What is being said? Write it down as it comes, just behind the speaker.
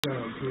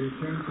to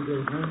return to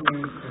their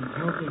homeland and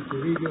help them to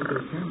rebuild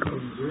their temple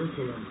in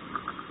Jerusalem,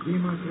 we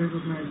must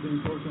recognize the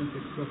importance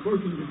of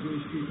supporting the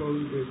Jewish people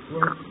in their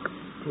work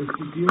for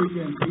security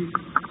and peace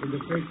in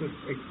the face of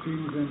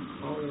extremism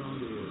all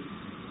around the world.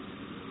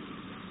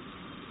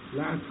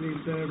 Lastly,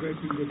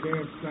 celebrating the Day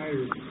of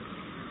Cyrus.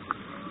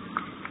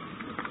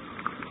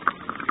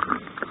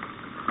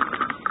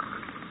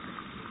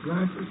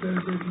 Lastly,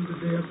 celebrating the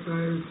Day of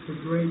Cyrus the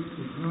Great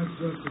is not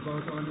just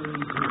about honoring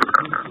his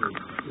history.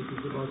 It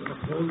is about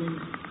upholding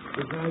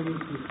the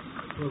values he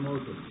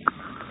promoted.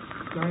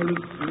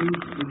 Cyrus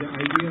believed in the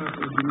idea of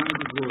a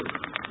united world,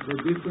 where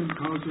different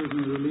cultures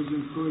and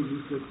religions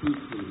coexisted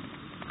peacefully.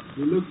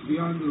 He looked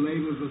beyond the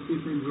labels of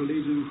different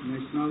religions,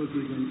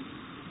 nationalities, and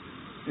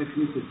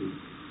ethnicities.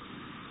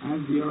 As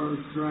the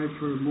Arabs strive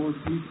for a more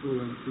peaceful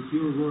and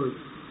secure world,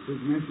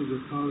 his message of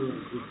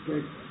tolerance,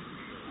 respect,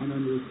 and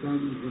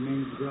understanding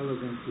remains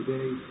relevant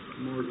today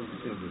more than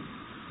ever.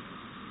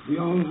 We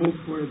all hope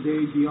for a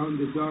day beyond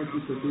the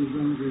darkness of the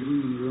Islamic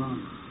regime in Iran,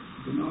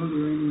 when all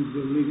Iranians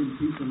will live in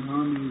peace and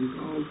harmony with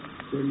all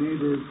their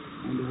neighbors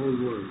and the whole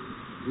world,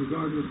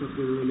 regardless of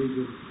their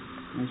religion,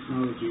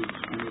 nationality,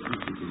 and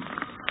ethnicity.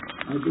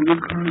 I believe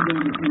Canada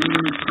and the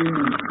Canadian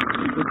experience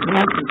is the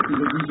closest to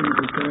the vision of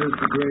the Cyrus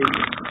the Great.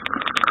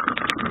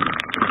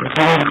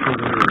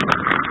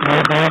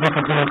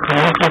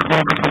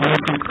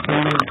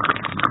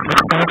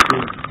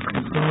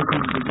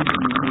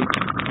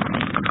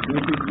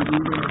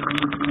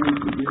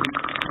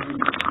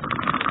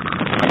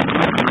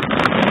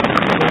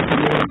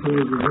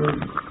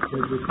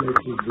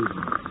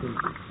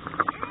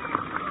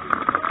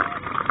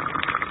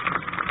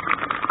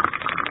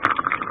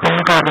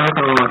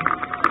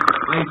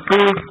 I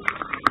see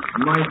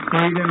my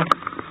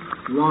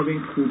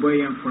freedom-loving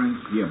Cuban friends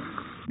here.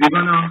 We're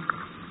gonna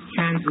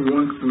chant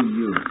once for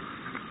you.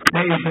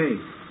 Hey, hey,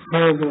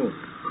 ho, ho,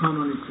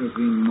 communist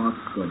regime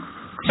must go.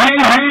 Hey,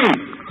 hey,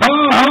 ho,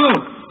 ho,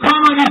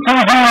 communist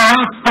regime must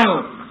go.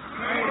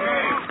 Hey, hey,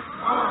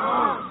 ho,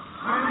 ho,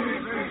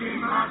 communist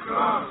regime must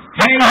go.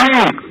 Hey,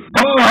 hey,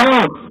 ho, ho,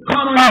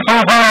 communist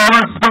regime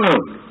must go.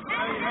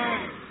 Hey, hey,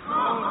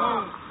 ho, ho,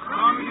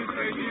 communist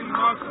regime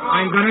must go.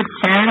 I'm gonna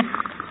chant,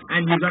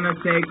 and you're gonna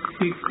say,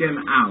 kick them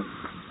out.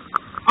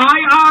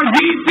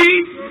 IRGC,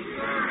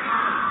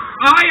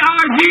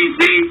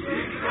 IRGC,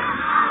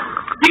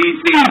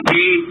 CCP,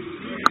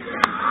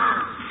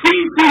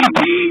 CCP.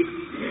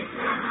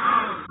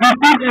 This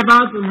is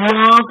about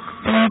love,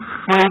 peace,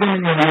 freedom,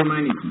 and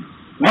humanity.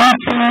 We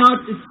cannot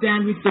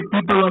stand with the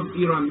people of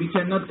Iran. We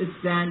cannot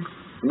stand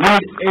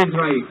with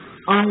Israel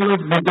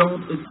unless we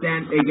don't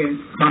stand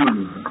against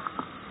communism.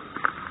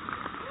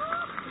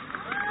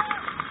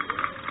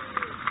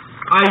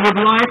 I would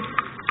like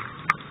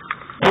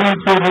to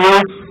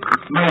introduce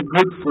my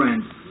good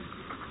friend.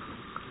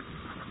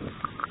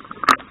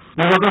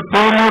 He was a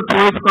former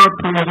political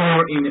prisoner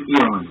in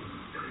Iran.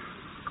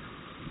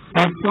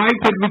 He fought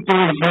with the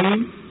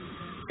regime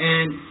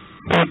and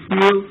he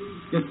feels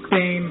the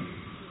same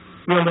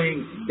feeling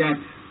that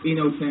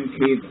innocent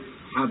kids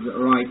have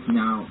right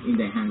now in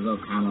the hands of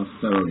Hamas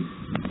terrorists.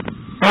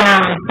 So I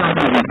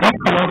started with this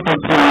philosophy.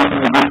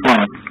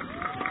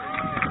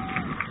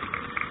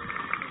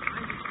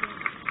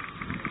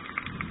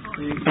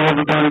 Thanks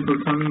everybody for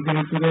coming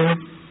here today.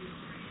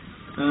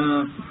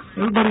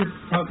 Everybody's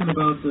talking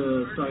about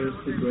Cyrus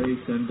the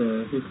Great and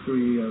the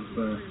history of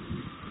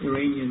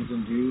Iranians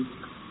and Jews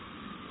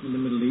in the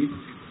Middle East.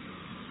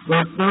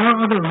 But there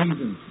are other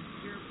reasons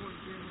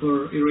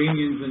for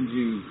Iranians and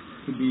Jews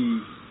to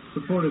be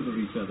supportive of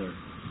each other.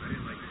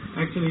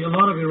 Actually, a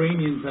lot of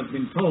Iranians have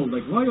been told,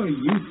 like, why are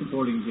you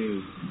supporting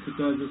Jews?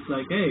 Because it's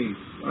like, hey,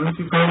 aren't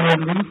you from the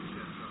Middle East?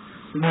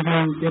 Shouldn't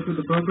you get with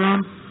the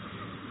program?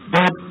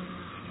 But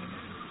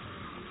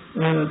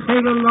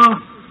Khairullah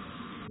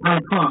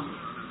al-Haq,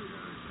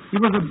 he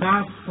was a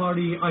Ba'ath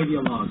Party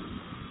ideologue,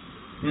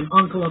 an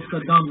uncle of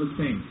Saddam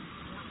Hussein.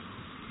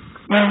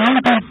 In the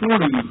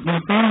 1940s, he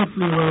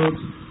famously wrote,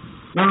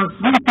 there are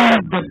three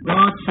things that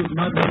God should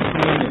not have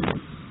created: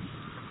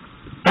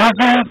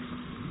 buzzards,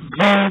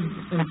 Jews,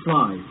 and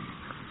flies.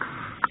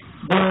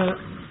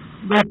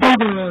 They say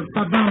that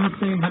Saddam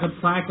Hussein had a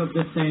plaque of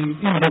this saying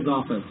in his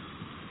office.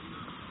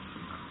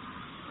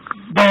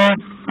 The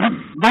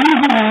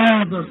reason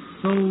Iranians are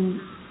so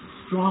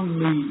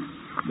strongly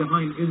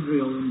behind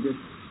Israel in this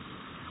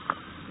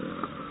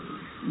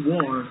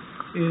war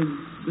is,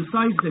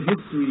 besides the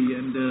history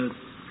and the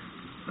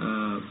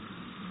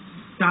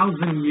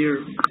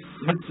 1,000-year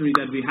history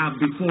that we have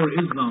before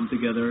Islam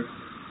together,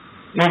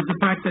 is the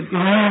fact that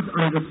Iranians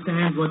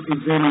understand what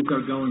Israelis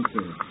are going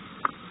through.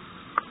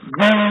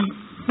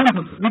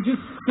 We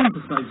just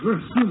sympathize.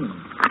 We're human.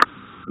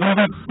 When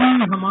we see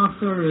Hamas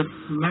terrorists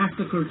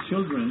massacre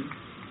children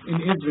in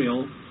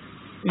Israel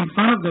in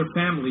front of their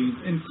families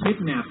and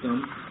kidnap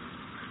them,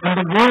 and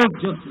the world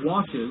just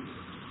watches,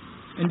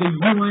 and the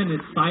UN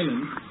is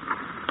silent,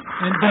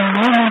 and the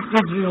moment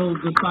Israel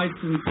decides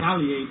to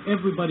retaliate,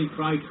 everybody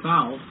cries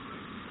foul.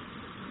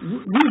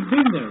 We've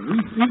been there.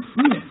 We've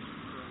seen it.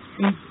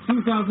 In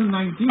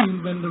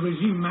 2019, when the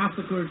regime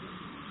massacred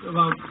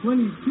about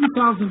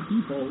 22,000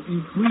 people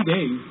in 3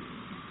 days.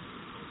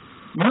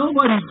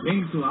 Nobody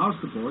came to our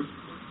support.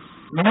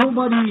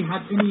 Nobody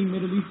had any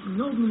Middle East,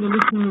 no of the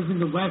listeners in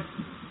the West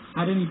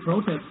had any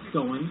protests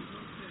going.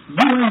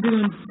 UN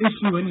didn't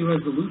issue any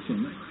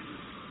resolution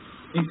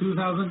in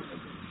 2000,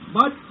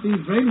 but the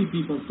Israeli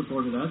people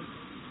supported us.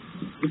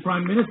 The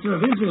Prime Minister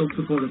of Israel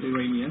supported the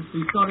Iranians.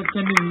 He started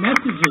sending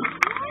messages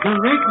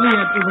directly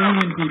at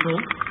Iranian people.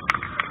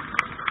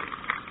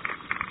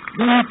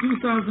 Then in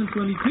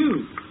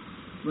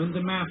 2022, when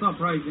the mass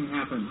uprising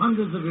happened,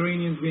 hundreds of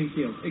Iranians being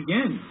killed,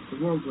 again, the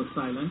world was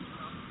silent.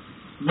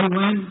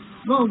 UN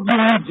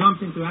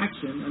jumped into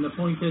action and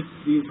appointed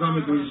the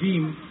Islamic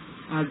regime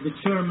as the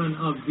chairman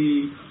of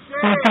the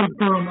Social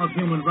Forum of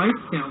Human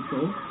Rights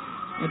Council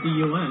at the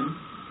UN.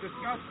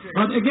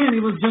 But again,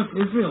 it was just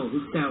Israel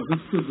who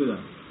stood with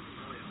us.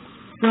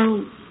 So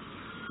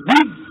we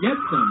get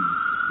them.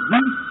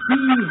 We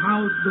see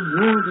how the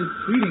world is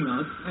treating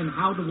us and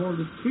how the world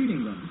is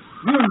treating them.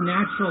 We are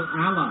natural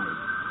allies.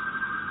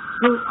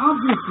 So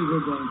obviously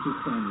we're going to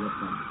stand with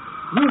them.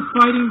 We're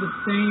fighting the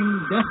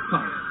same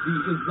despot, the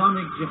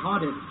Islamic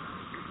jihadists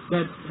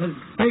that has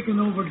taken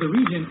over the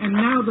region and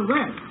now the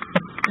West.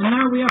 And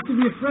now we have to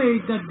be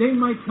afraid that they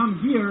might come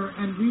here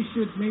and we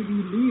should maybe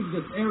leave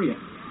this area.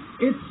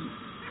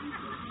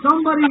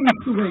 Somebody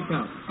needs to wake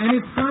up. And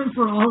it's time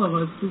for all of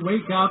us to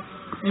wake up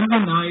and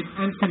unite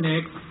and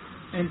connect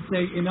and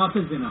say enough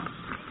is enough.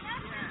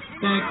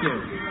 Thank you.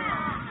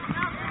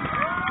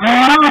 And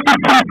now it's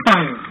a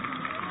time.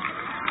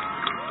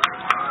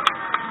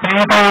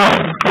 Thank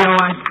you,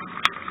 George.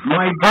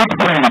 My good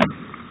friend,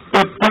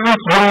 the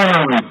first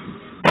round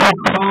is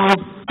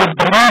called the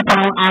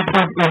Global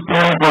Access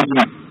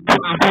Strategy to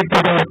assist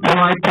the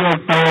right to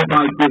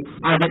services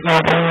as the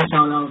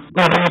International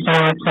Terrorist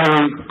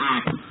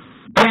Act.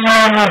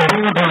 General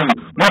Holden,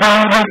 would I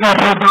have a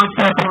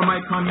introduction for my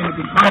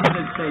community?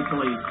 President, say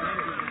please.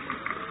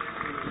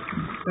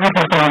 Thank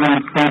you,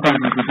 Chairman. Thank you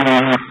for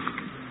joining us.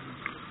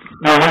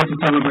 We want to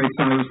celebrate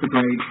Cyrus the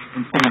Great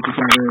and stand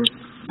together,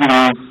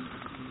 Jews,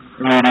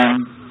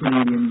 Iranians,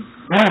 Canadians,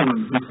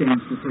 everyone who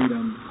stands for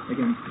freedom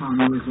against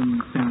communism,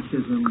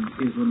 fascism,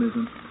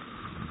 Islamism.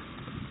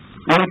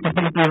 We like to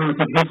think the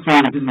American history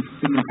is in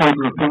the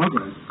favor of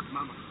progress.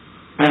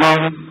 But when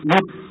we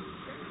look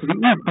to the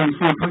east, we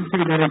see a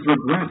country that has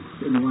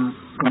regressed in the last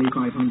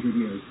 2,500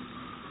 years.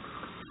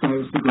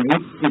 Cyrus the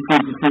Great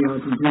issued the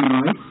 310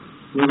 rights,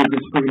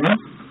 religious freedom.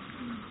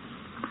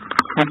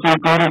 History of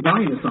greater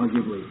Zionist,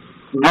 arguably.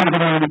 The reason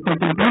why the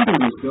Second Temple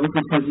was built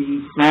because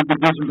he saved the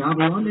vision of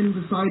Babylon and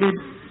decided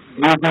it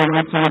was their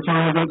right to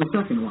return and build the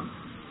second one.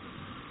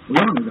 We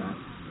honor that,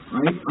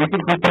 right? I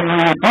think we carry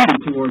a duty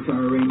towards our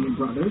Iranian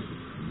brothers.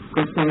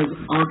 Just as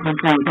our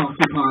country was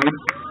occupied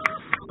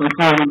by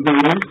foreign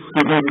invaders who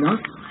invaded us,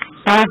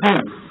 so is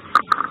theirs.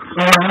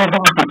 Iran is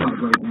occupied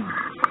right now.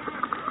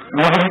 And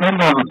we're going to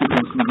end our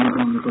occupation of the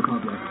Islamic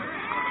Republic.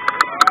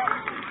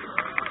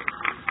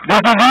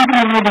 There's a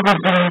reason why the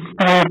residents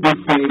stay this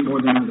day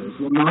more than others.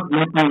 Will not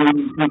let the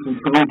Iranian people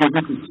go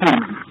visit the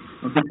tomb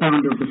of the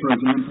founder of the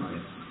Persian Empire.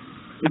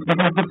 It's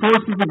because the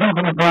forces of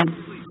evil hate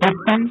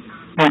history,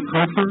 hate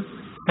culture,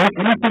 hate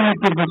anything that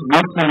gives us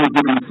roots and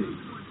legitimacy.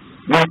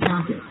 They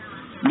attack it.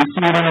 You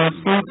see it in our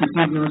streets, you see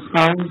it in our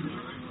schools,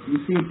 you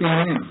see it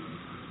down there.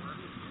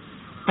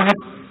 But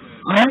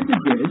our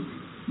message is,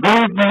 there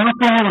is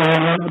nothing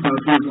Iranian about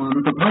the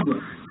Islamic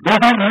Republic.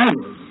 Those aren't my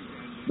words.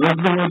 Those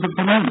are the words of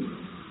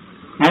Khomeini.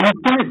 He has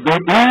said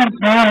there is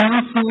no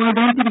national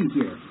identity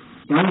here.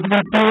 That is an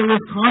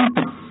imperialist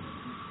concept.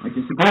 I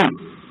disagree.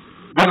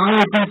 The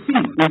IRGC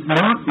is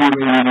not the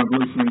Iranian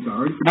Revolutionary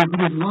Guard, it is the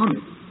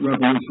Islamic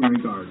Revolutionary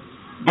Guard.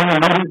 Their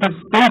leaders have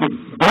stated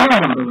they are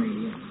not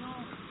Iranian.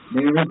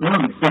 They are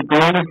Islamic. Their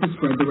goal is to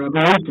spread the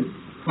revolution.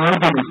 How do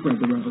they spread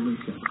the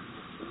revolution?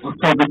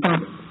 October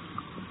 7th.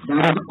 That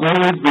has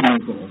always been their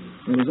goal.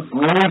 That has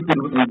always been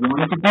what they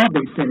wanted to do.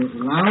 They said it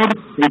loud.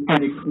 They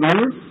said it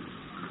clear.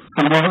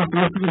 Some of us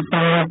listen and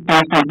silence,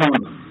 they say no of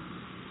them.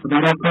 But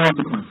that has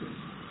consequences.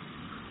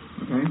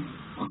 Okay?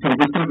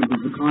 October 7th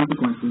is the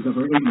consequences of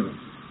our ignorance.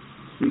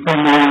 We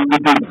couldn't know we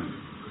do that.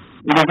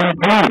 It is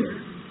imperative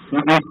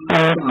that we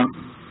stand up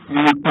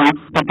and we fight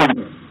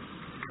together.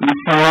 We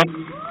fight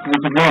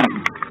as one.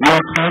 We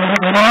are common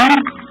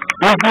enemies,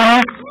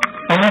 Israel,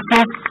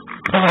 fascists,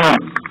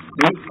 terrorists.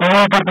 They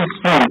all have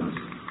destroyed us.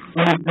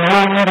 It is no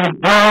longer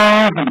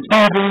boys and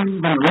children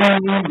and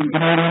Iranians and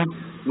Canadians.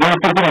 We're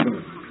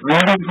together.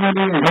 Iranians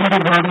and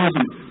Iranian brothers,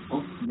 and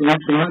they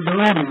have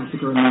their own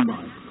massacre in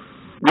Mumbai.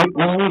 We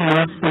all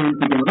must stand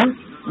together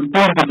and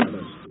band together.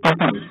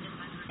 Okay.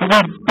 So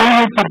we're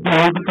standing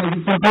today because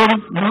it's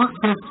important not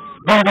just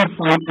who we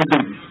fight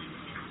against.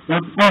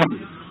 That's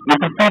easy. We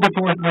can fight a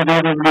force with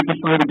others and we can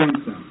fight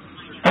against them.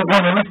 But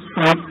we must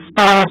fight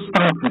for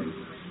something.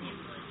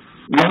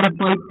 We want to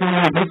fight for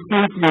your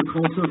history, for your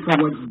culture, for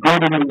what's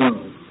good in the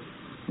world.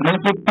 And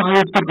that's what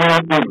Cyrus the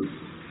Great is.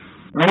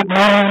 Right?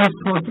 No one is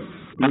perfect.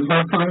 He was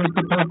not Cyrus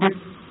the Perfect,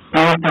 he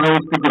was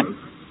Cyrus the Great.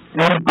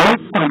 And he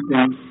built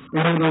something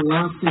that had a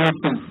lasting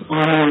effect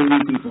on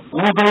Iranian people.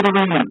 All great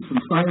Iranians, from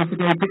Cyrus the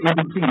Great to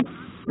Ibn Sina,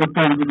 were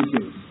friends of the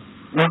Jews.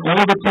 And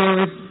all the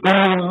terrorists in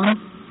Iran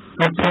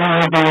have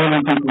terrorized the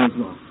Iranian people as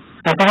well.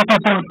 So thank you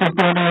so much for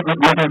standing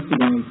with us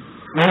today.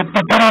 And let's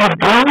continue to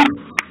build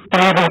so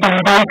we have a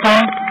foundation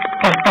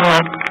to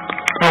start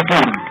for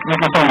freedom.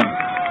 Thank you so much.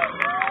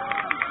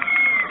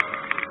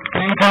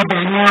 Thank you,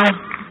 Daniel.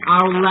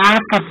 Our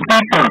last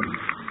speaker.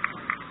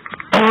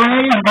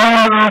 Praise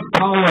God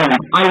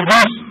tolerance. I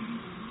wish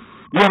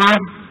you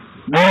had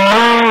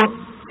more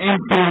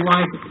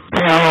anti-life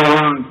terror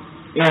around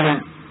in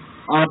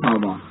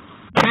Ottawa.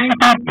 Thank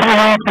you,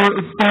 Paul, for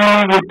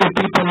standing with the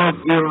people of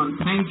Iran.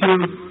 Thank you,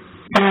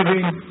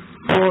 Kevin,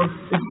 for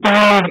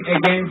standing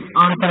against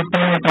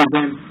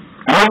anti-Semitism.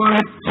 You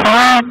are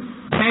true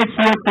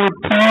patriot for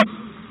peace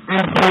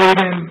and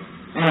freedom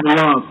and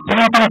love.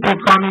 Thank you for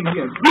coming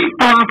here. Big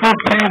clap for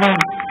Kevin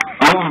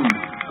Wong.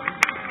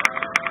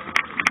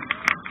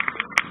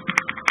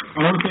 I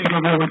want to thank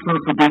everyone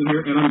first for being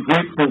here, and I'm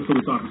grateful for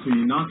this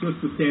opportunity, not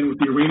just to stand with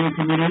the Iranian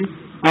community,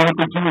 but with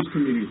the Jewish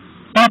community.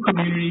 Two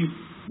communities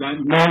that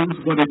knows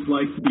what it's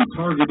like to be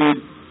targeted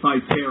by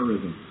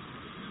terrorism.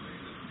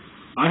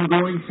 I'm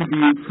going to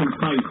be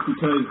concise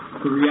because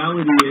the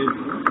reality is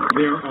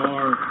there's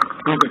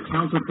a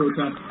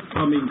counter-protest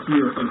coming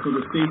here, and for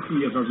the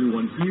safety of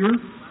everyone here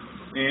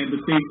and the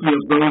safety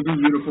of those in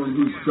uniform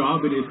whose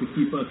job it is to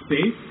keep us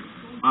safe,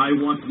 I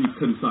want to be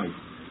concise.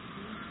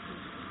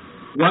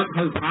 What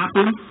has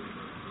happened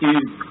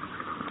is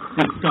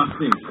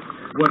disgusting.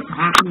 What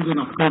happened in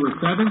October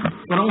 7th,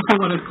 but also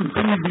what has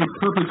continued to be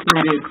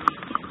perpetrated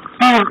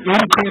here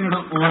in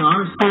Canada on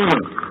our soil,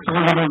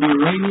 targeting the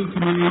Iranian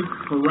community,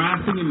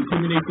 harassing and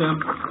intimidate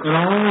them, and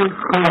all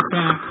goes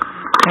back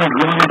to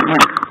one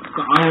group,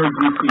 the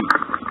IRGC.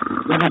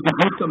 That is a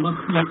group that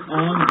must be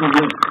on the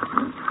list.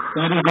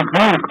 That is a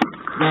group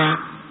that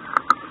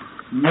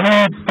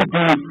needs to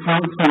be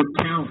held to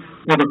account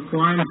for the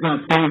crimes that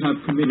they have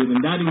committed,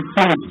 and that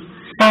includes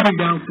shooting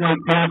down flight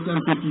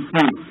KSM-52,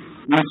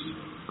 which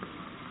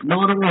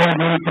not only had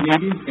many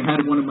Canadians, it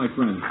had one of my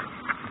friends.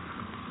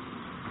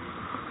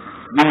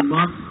 We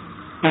must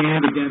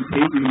stand against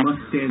hate. We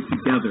must stand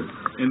together.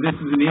 And this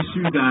is an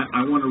issue that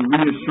I want to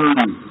reassure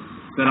you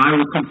that I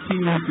will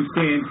continue to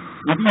stand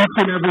with each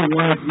and every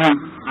one of you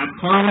at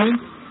Parliament,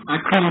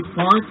 at Queen's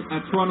Park,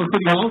 at Toronto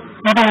City Hall,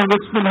 even in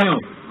Richmond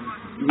Hill.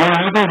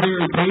 Wherever there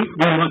is hate,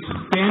 we must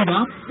stand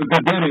up and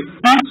condemn it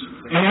each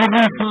and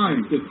every time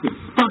this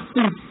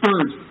disgusting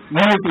scourge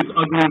rears its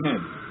ugly head.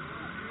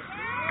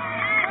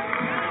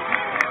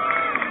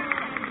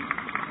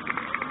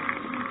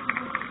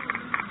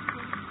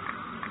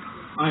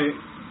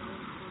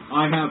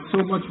 I have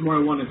so much more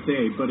I want to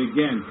say, but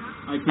again,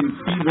 I can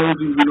see those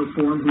in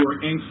uniform who are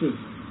anxious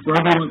for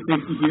everyone's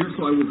safety here,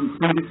 so I will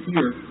conclude it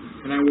here,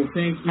 and I will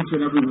thank each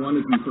and every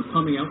one of you for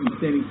coming out and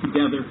standing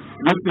together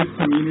with this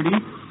community,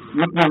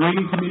 with the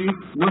Iranian community,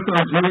 with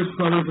our Jewish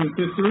brothers and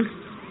sisters,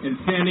 and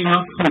standing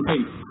up to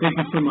hate. Thank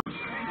you so much.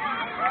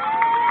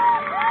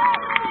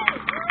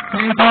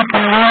 Thank you,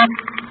 Paul.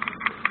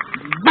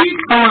 Big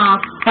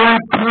clap for a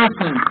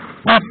person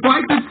who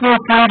fights for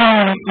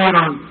freedom in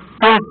Iran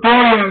for 4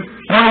 years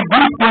by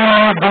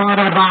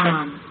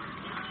rootbrian.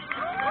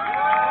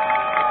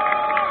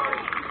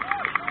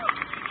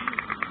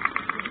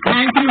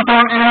 Thank you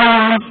for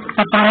everyone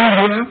to come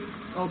here.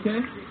 Okay.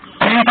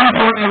 Thank you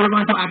for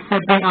everyone to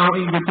accepting our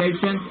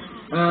invitation.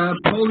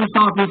 Police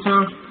officer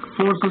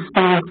forced us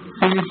to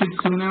finish it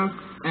sooner,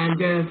 and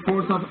the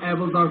force of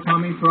evils are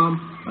coming from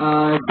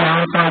the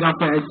outside of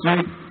the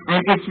street,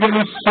 and it's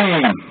really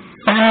shame.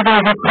 Canada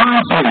is a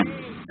country.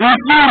 If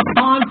you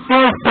want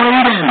for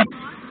freedom,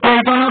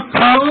 they're gonna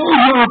close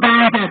your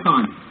bank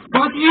account.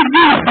 But if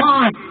you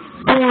want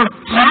for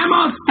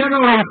Hamas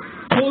terrorists,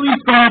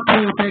 police gonna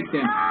protect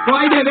them.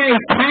 By the way,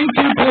 thank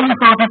you,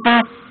 police officer,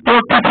 for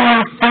keeping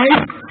us safe.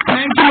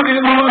 Thank you,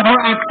 everyone, for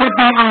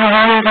accepting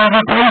our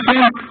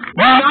invitation.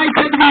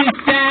 United we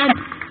stand,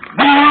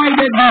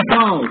 divided we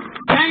fall.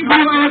 Thank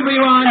you,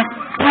 everyone.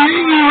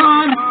 Free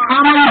Iran,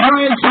 and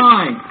Israel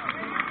shine.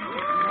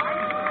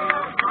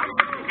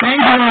 Thank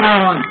you,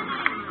 everyone.